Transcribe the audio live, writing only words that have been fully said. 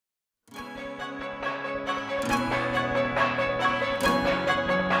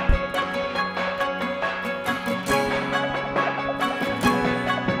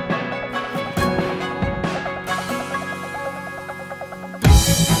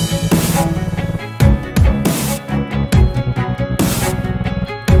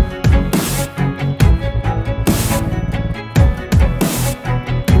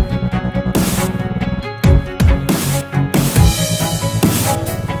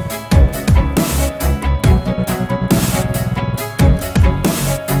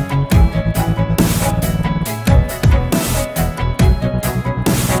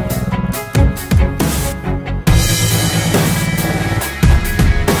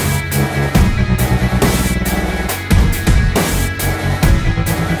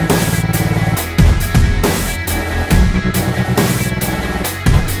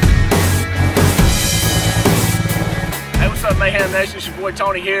boy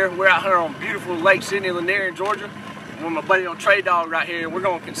Tony here. We're out here on beautiful Lake Lanier in Georgia. I'm with my buddy on Trade Dog right here. We're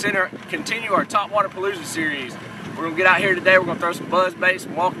going to continue our Topwaterpalooza series. We're going to get out here today. We're going to throw some buzz baits,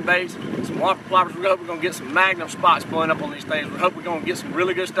 some walking baits, some whopper ploppers. We hope we're going to get some magnum spots pulling up on these things. We hope we're going to get some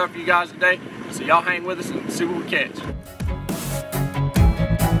really good stuff for you guys today. So y'all hang with us and see what we catch.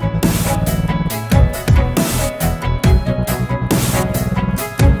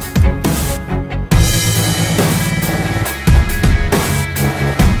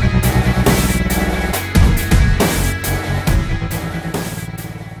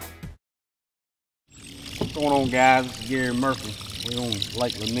 What's going on, guys? This is Gary Murphy. We're on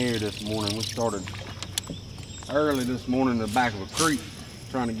Lake Lanier this morning. We started early this morning in the back of a creek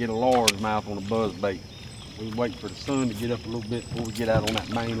trying to get a largemouth on a buzz bait. We wait for the sun to get up a little bit before we get out on that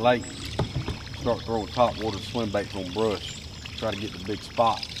main lake. Start throwing topwater swim baits on brush. Try to get the big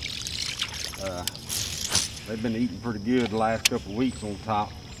spot. They've been eating pretty good the last couple of weeks on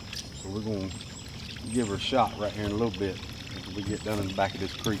top, so we're going to give her a shot right here in a little bit until we get down in the back of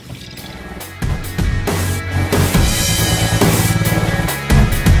this creek.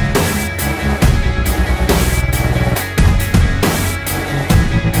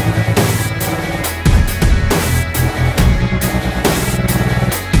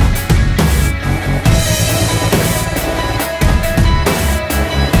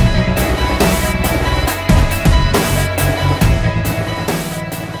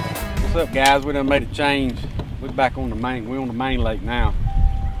 What's up, guys? We done made a change. We're back on the main. We're on the main lake now.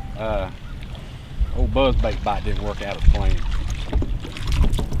 Old buzz bait bite didn't work out as planned.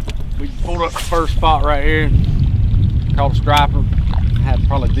 We pulled up the first spot right here. Caught a striper. Had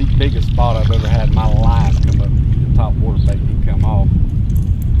probably the biggest spot I've ever had in my life come up. The top water bait didn't come off.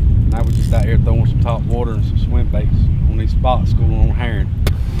 Now we're just out here throwing some top water and some swim baits on these spots, schooling on herring.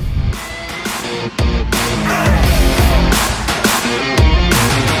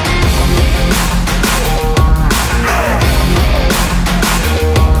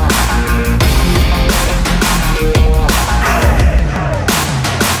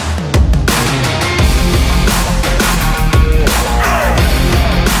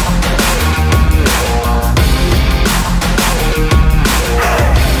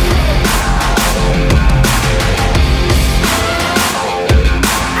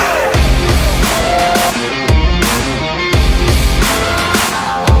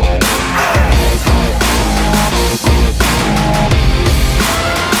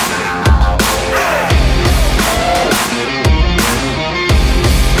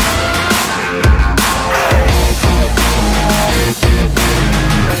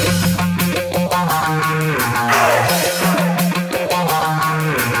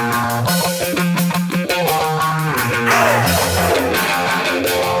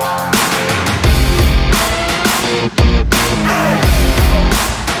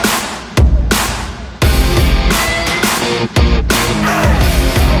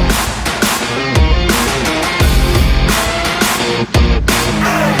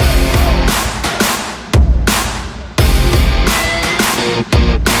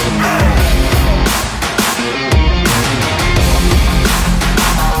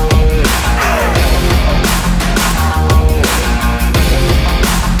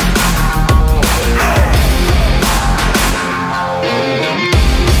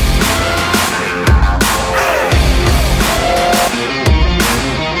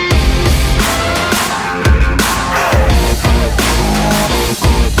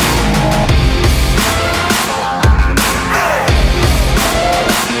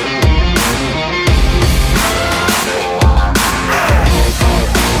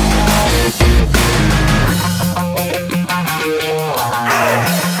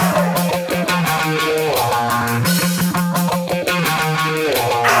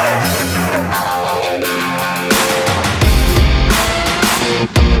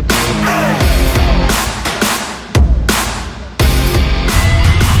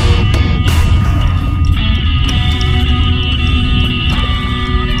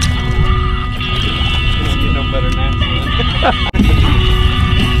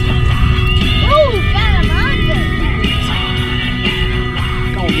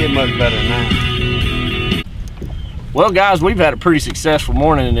 Much better than that. Well, guys, we've had a pretty successful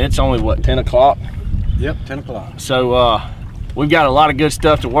morning, and it's only what, 10 o'clock? Yep, 10 o'clock. So we've got a lot of good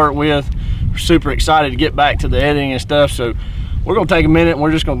stuff to work with. We're super excited to get back to the editing and stuff. So we're gonna take a minute and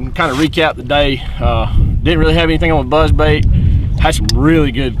we're just gonna kind of recap the day. Didn't really have anything on the buzz bait. Had some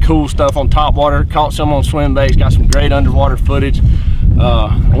really good, cool stuff on topwater. Caught some on swim baits. Got some great underwater footage.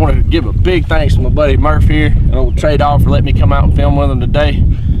 I want to give a big thanks to my buddy Murph here, an old Trade Dog, for letting me come out and film with him today.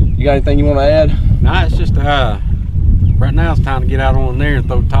 You got anything you want to add? No, it's just right now it's time to get out on there and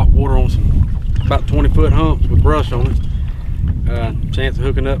throw top water on some about 20-foot humps with brush on it. Chance of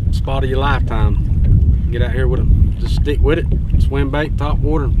hooking up spot of your lifetime. Get out here with it, just stick with it, swim bait, top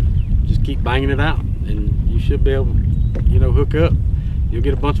water, just keep banging it out, and you should be able to, you know, hook up. You'll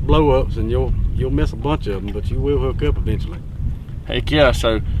get a bunch of blow-ups and you'll miss a bunch of them, but you will hook up eventually. Heck yeah,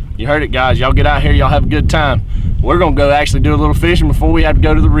 so you heard it, guys. Y'all get out here, y'all have a good time. We're gonna go actually do a little fishing before we have to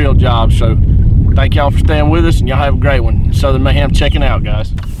go to the real job. So thank y'all for staying with us, and y'all have a great one. Southern Mayhem checking out,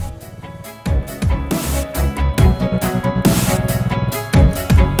 guys.